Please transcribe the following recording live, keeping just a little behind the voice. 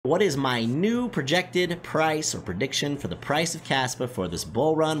What is my new projected price or prediction for the price of KASPA for this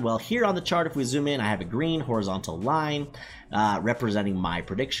bull run? Well, here on the chart, if we zoom in, I have a green horizontal line representing my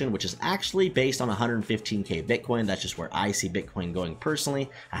prediction, which is actually based on 115K Bitcoin. That's just where I see Bitcoin going personally.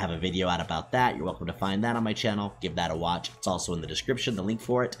 I have a video out about that. You're welcome to find that on my channel. Give that a watch. It's also in the description, the link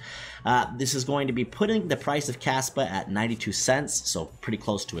for it. This is going to be putting the price of KASPA at 92 cents, so pretty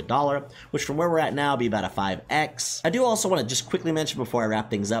close to $1, which from where we're at now will be about a 5x. I do also want to just quickly mention before I wrap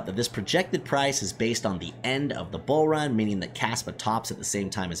things up that this projected price is based on the end of the bull run, meaning that KASPA tops at the same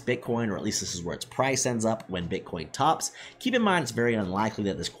time as Bitcoin, or at least this is where its price ends up when Bitcoin tops. Keep in mind, it's very unlikely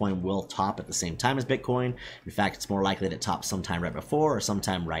that this coin will top at the same time as Bitcoin. In fact, it's more likely that it tops sometime right before or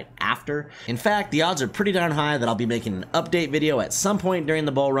sometime right after. In fact, the odds are pretty darn high that I'll be making an update video at some point during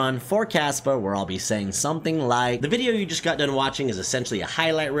the bull run for KASPA, where I'll be saying something like, the video you just got done watching is essentially a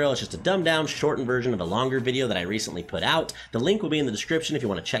highlight reel. It's just a dumbed down, shortened version of a longer video that I recently put out. The link will be in the description if you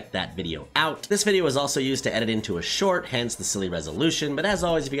want to check that video out. This video was also used to edit into a short, hence the silly resolution. But as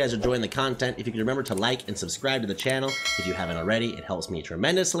always, if you guys are enjoying the content, if you could remember to like and subscribe to the channel if you haven't already, it helps me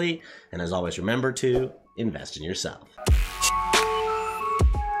tremendously. And as always, remember to invest in yourself.